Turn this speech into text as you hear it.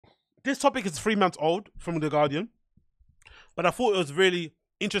this topic is 3 months old from The Guardian, but I thought it was really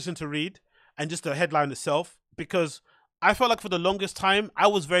interesting to read and just the headline itself because I felt like for the longest time I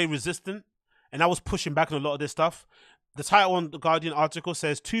was very resistant and I was pushing back on a lot of this stuff. The title on the Guardian article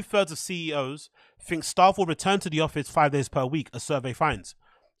says 2/3 of CEOs think staff will return to the office 5 days per week, a survey finds.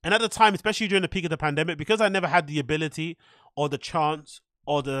 And at the time, especially during the peak of the pandemic, because I never had the ability or the chance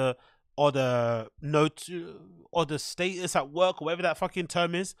or the note or the status at work or whatever that fucking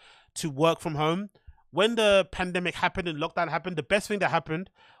term is to work from home. When the pandemic happened and lockdown happened, the best thing that happened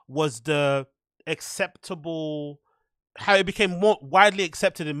was the acceptable, how it became more widely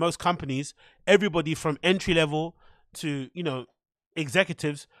accepted in most companies. Everybody from entry level to,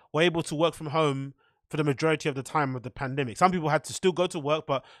 executives were able to work from home for the majority of the time of the pandemic. Some people had to still go to work,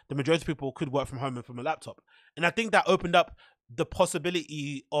 but the majority of people could work from home and from a laptop. And I think that opened up the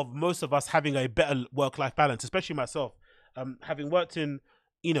possibility of most of us having a better work-life balance, especially myself. Having worked in,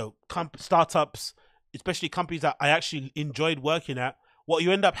 startups, especially companies that I actually enjoyed working at, what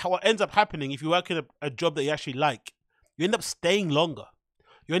ends up happening if you work in a job that you actually like, you end up staying longer.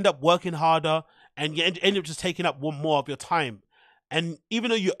 You end up working harder, and you end up just taking up more of your time. And even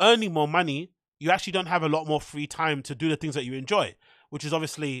though you're earning more money, you actually don't have a lot more free time to do the things that you enjoy, which is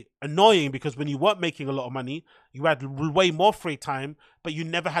obviously annoying because when you weren't making a lot of money, you had way more free time, but you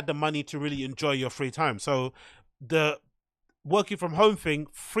never had the money to really enjoy your free time. So the working from home thing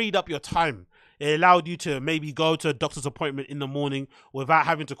freed up your time. It allowed you to maybe go to a doctor's appointment in the morning without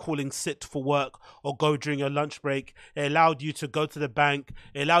having to call in sick for work or go during your lunch break. It allowed you to go to the bank.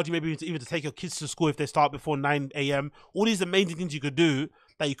 It allowed you maybe even to take your kids to school if they start before 9 a.m. All these amazing things you could do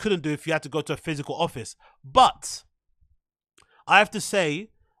that you couldn't do if you had to go to a physical office. But I have to say,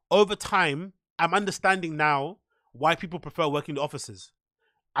 over time, I'm understanding now why people prefer working in the offices.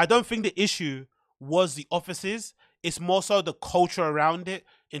 I don't think the issue was the offices. It's more so the culture around it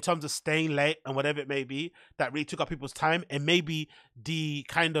in terms of staying late and whatever it may be that really took up people's time, and maybe the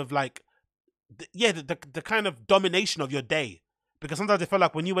kind of like, the kind of domination of your day. Because sometimes I felt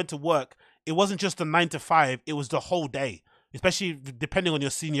like when you went to work, it wasn't just a 9 to 5, it was the whole day. Especially depending on your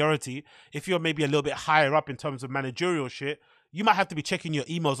seniority. If you're maybe a little bit higher up in terms of managerial shit, you might have to be checking your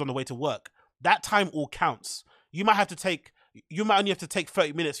emails on the way to work. That time all counts. You might only have to take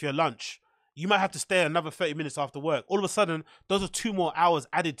 30 minutes for your lunch. You might have to stay another 30 minutes after work. All of a sudden, those are 2 more hours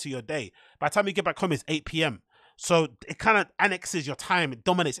added to your day. By the time you get back home, it's 8 p.m. So it kind of annexes your time. It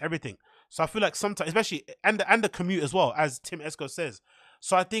dominates everything. So I feel like sometimes, especially, and the commute as well, as Tim Esco says.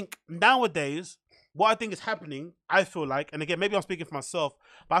 So I think nowadays, what I think is happening, I feel like, and again, maybe I'm speaking for myself,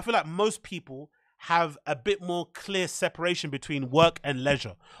 but I feel like most people have a bit more clear separation between work and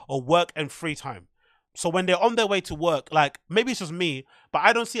leisure or work and free time. So when they're on their way to work, like maybe it's just me, but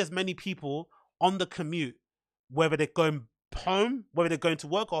I don't see as many people on the commute, whether they're going home, whether they're going to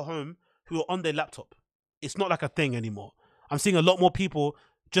work or home, who are on their laptop. It's not like a thing anymore. I'm seeing a lot more people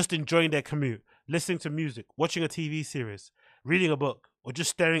just enjoying their commute, listening to music, watching a TV series, reading a book, or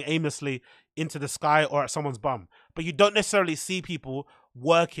just staring aimlessly into the sky or at someone's bum. But you don't necessarily see people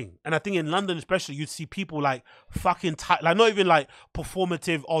working. And I think in London especially, you'd see people like fucking tight, like not even like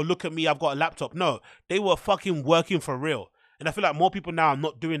performative, oh look at me, I've got a laptop. No, they were fucking working for real. And I feel like more people now are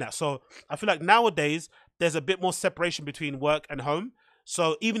not doing that. So I feel like nowadays there's a bit more separation between work and home.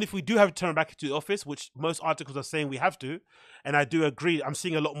 So even if we do have to turn back into the office, which most articles are saying we have to, and I do agree, I'm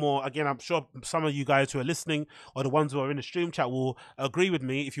seeing a lot more, again, I'm sure some of you guys who are listening or the ones who are in the stream chat will agree with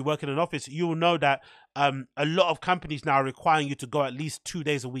me. If you work in an office, you will know that a lot of companies now are requiring you to go at least 2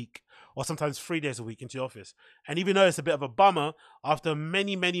 days a week or sometimes 3 days a week into the office. And even though it's a bit of a bummer, after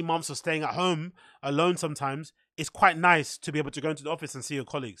many, many months of staying at home alone sometimes, it's quite nice to be able to go into the office and see your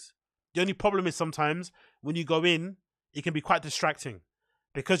colleagues. The only problem is sometimes when you go in, it can be quite distracting.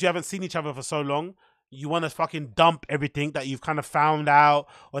 Because you haven't seen each other for so long, you want to fucking dump everything that you've kind of found out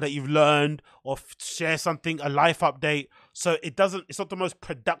or that you've learned or share something, a life update. So it's not the most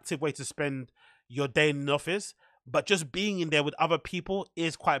productive way to spend your day in the office, but just being in there with other people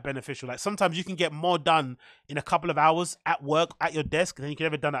is quite beneficial. Like sometimes you can get more done in a couple of hours at work, at your desk, than you can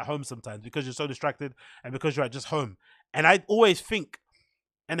ever done at home sometimes because you're so distracted and because you're at just home. And I always think,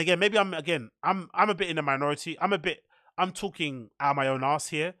 and again, maybe I'm a bit in the minority. I'm talking out of my own ass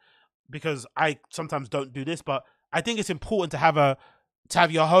here because I sometimes don't do this, but I think it's important to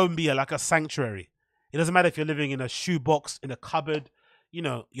have your home be like a sanctuary. It doesn't matter if you're living in a shoebox, in a cupboard,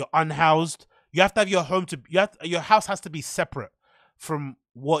 you're unhoused. You have to have your home your house has to be separate from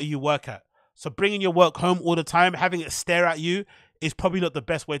what you work at. So bringing your work home all the time, having it stare at you is probably not the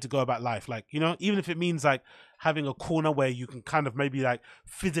best way to go about life. Like, even if it means like having a corner where you can kind of maybe like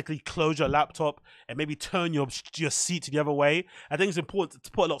physically close your laptop and maybe turn your seat to the other way. I think it's important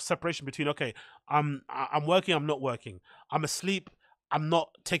to put a lot of separation between, okay, I'm working, I'm not working, I'm asleep, I'm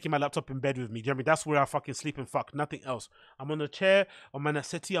not taking my laptop in bed with me. Do you know what I mean? That's where I fucking sleep and fuck, nothing else. I'm on a chair, I'm on a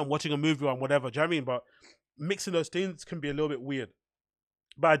settee, I'm watching a movie or whatever. Do you know what I mean? But mixing those things can be a little bit weird.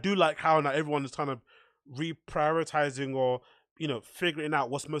 But I do like how now everyone is kind of reprioritizing or, you know, figuring out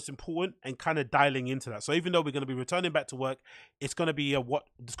what's most important and kind of dialing into that. So even though we're going to be returning back to work, it's going to be a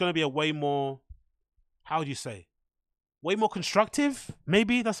way more, how would you say, way more constructive,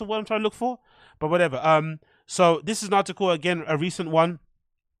 maybe that's the word I'm trying to look for, but whatever. So this is an article, again, a recent one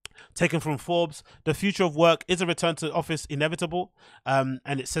taken from Forbes. The future of work, is a return to office inevitable? And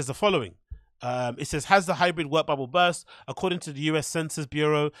it says the following. It says, has the hybrid work bubble burst? According to the US Census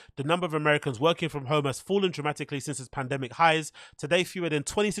Bureau, the number of Americans working from home has fallen dramatically since its pandemic highs. Today, fewer than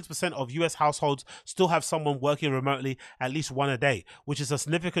 26% of US households still have someone working remotely at least one a day, which is a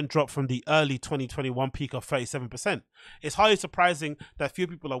significant drop from the early 2021 peak of 37%. It's highly surprising that few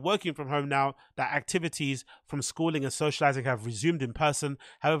people are working from home now, that activities from schooling and socializing have resumed in person.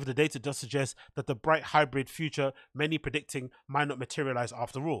 However, the data does suggest that the bright hybrid future many predicting might not materialize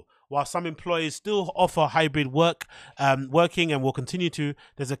after all. While some employers still offer hybrid working and will continue to,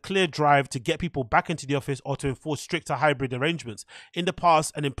 there's a clear drive to get people back into the office or to enforce stricter hybrid arrangements. In the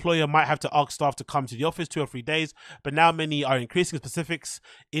past, an employer might have to ask staff to come to the office 2 or 3 days, but now many are increasing specifics,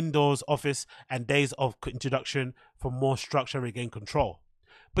 indoors office, and days of introduction for more structure and regain control.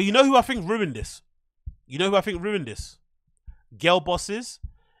 But you know who I think ruined this? Girl bosses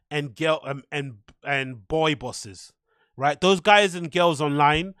and boy bosses, right? Those guys and girls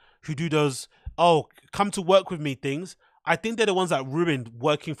online who do those, oh, come to work with me things. I think they're the ones that ruined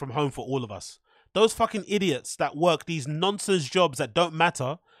working from home for all of us. Those fucking idiots that work these nonsense jobs that don't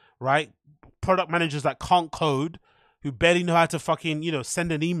matter, right? Product managers that can't code, who barely know how to fucking, you know,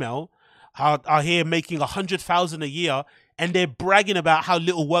 send an email, are here making 100,000 a year, and they're bragging about how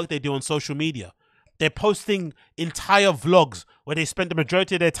little work they do on social media. They're posting entire vlogs where they spend the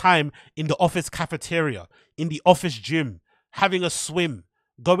majority of their time in the office cafeteria, in the office gym, having a swim,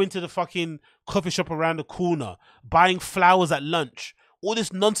 going to the fucking coffee shop around the corner, buying flowers at lunch. All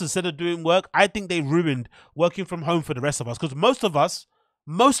this nonsense instead of doing work. I think they ruined working from home for the rest of us. Because most of us,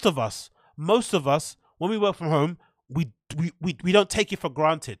 when we work from home, we don't take it for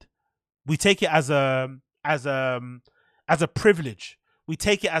granted. We take it as a privilege. We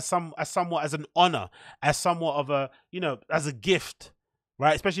take it as somewhat as an honor, as somewhat of a, you know, as a gift,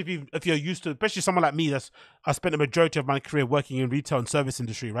 right? Especially if you're used to, especially someone like me I spent the majority of my career working in retail and service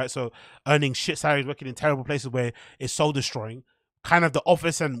industry, right? So earning shit salaries, working in terrible places where it's soul destroying. Kind of the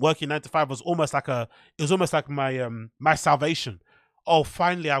office and working 9 to 5 was almost like my my salvation. Oh,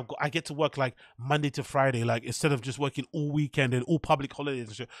 finally I get to work like Monday to Friday, like instead of just working all weekend and all public holidays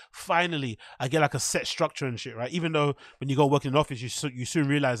and shit. Finally, I get like a set structure and shit, right? Even though when you go work in an office, you soon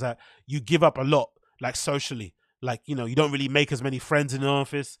realize that you give up a lot, like socially. Like, you know, you don't really make as many friends in the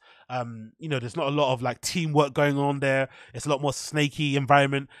office. You know, there's not a lot of like teamwork going on there. It's a lot more snaky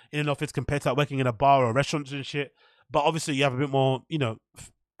environment in an office compared to like, working in a bar or a restaurant and shit. But obviously you have a bit more, you know,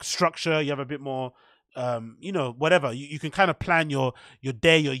 structure. You have a bit more, you know, whatever. You can kind of plan your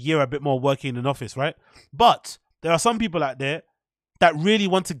day, your year a bit more working in an office, right? But there are some people out there that really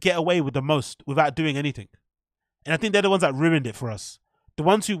want to get away with the most without doing anything. And I think they're the ones that ruined it for us. The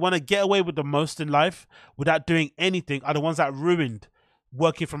ones who want to get away with the most in life without doing anything are the ones that ruined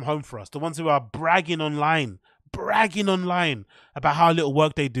working from home for us. The ones who are bragging online about how little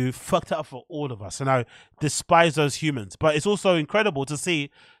work they do, fucked up for all of us. And I despise those humans. But it's also incredible to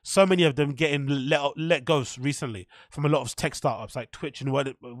see so many of them getting let go recently from a lot of tech startups like Twitch and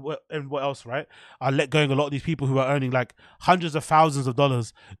what else, right? Are let going a lot of these people who are earning like hundreds of thousands of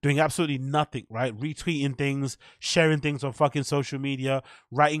dollars doing absolutely nothing, right? Retweeting things, sharing things on fucking social media,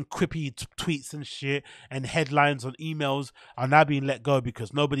 writing quippy tweets and shit, and headlines on emails are now being let go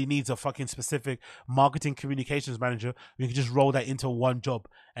because nobody needs a fucking specific marketing communications manager. You can just roll that into one job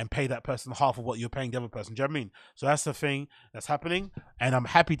and pay that person half of what you're paying the other person. Do you know what I mean? So that's the thing that's happening, and I'm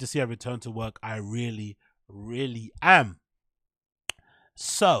happy to see a return to work. I really, really am.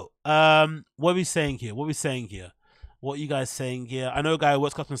 So, what are we saying here? What are you guys saying here? I know a guy who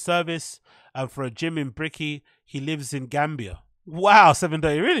works customer service for a gym in Bricky. He lives in Gambia. Wow, 7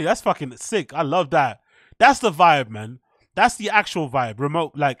 days. Really? That's fucking sick. I love that. That's the vibe, man. That's the actual vibe.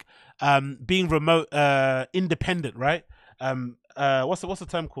 Remote, like being remote, independent, right? What's the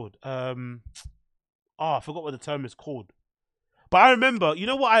term called? I forgot what the term is called. But I remember, you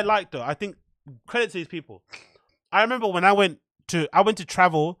know what I like though? I think credit to these people. I remember when I went to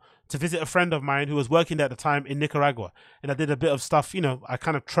travel to visit a friend of mine who was working there at the time in Nicaragua. And I did a bit of stuff, you know, I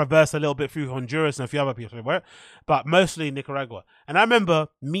kind of traversed a little bit through Honduras and a few other people, but mostly Nicaragua. And I remember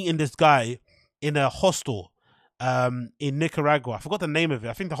meeting this guy in a hostel in Nicaragua. I forgot the name of it.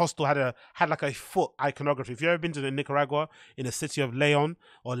 I think the hostel had like a foot iconography. If you've ever been to Nicaragua in the city of Leon,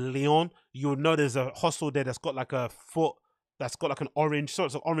 you'll know there's a hostel there that's got like a foot, that's got like an orange,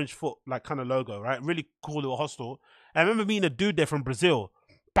 sort of orange foot, like kind of logo, right? Really cool little hostel. And I remember meeting a dude there from Brazil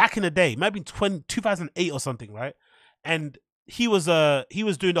back in the day, maybe 2008 or something, right? And he was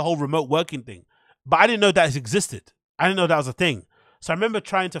doing the whole remote working thing, but I didn't know that it existed. I didn't know that was a thing. So I remember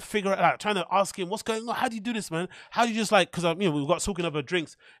trying to figure it out, trying to ask him, what's going on? How do you do this, man? How do you just like, because you know, we got talking over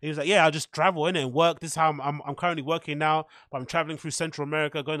drinks. And he was like, yeah, I just travel in and work. This is how I'm currently working now, but I'm traveling through Central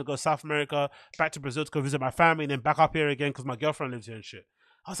America, going to go South America, back to Brazil to go visit my family, and then back up here again because my girlfriend lives here and shit.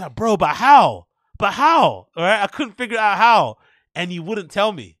 I was like, bro, but how? But how? All right, I couldn't figure out how, and he wouldn't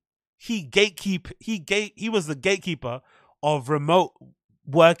tell me. He was the gatekeeper of remote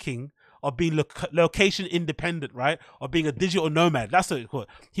working, of being location independent, right? Or being a digital nomad. That's what it's called.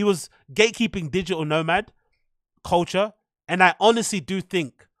 He was gatekeeping digital nomad culture. And I honestly do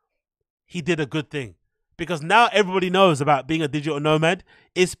think he did a good thing, because now everybody knows about being a digital nomad.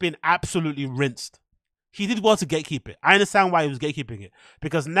 It's been absolutely rinsed. He did well to gatekeep it. I understand why he was gatekeeping it,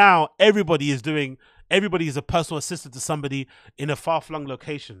 because now everybody is a personal assistant to somebody in a far-flung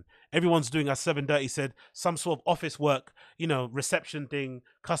location. Everyone's doing, as 730 said, some sort of office work, you know, reception thing,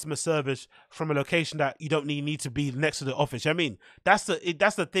 customer service from a location that you don't need to be next to the office. I mean, that's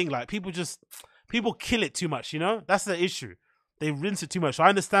the thing. Like, people kill it too much, you know? That's the issue. They rinse it too much. So I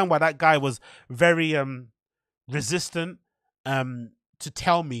understand why that guy was very resistant to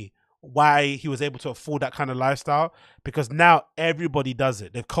tell me why he was able to afford that kind of lifestyle, because now everybody does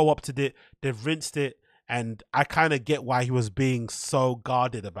it. They've co-opted it, they've rinsed it, and I kind of get why he was being so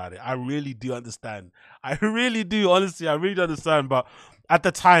guarded about it. I really do understand. I really do, honestly, I really do understand. But at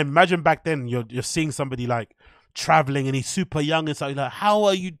the time, imagine back then, you're seeing somebody like traveling and he's super young and so you're like, how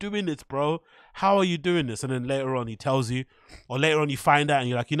are you doing this, bro? How are you doing this? And then later on he tells you, or later on you find out and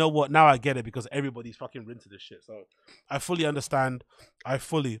you're like, you know what, now I get it, because everybody's fucking rinsing this shit. So I fully understand. I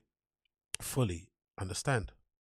fully understand.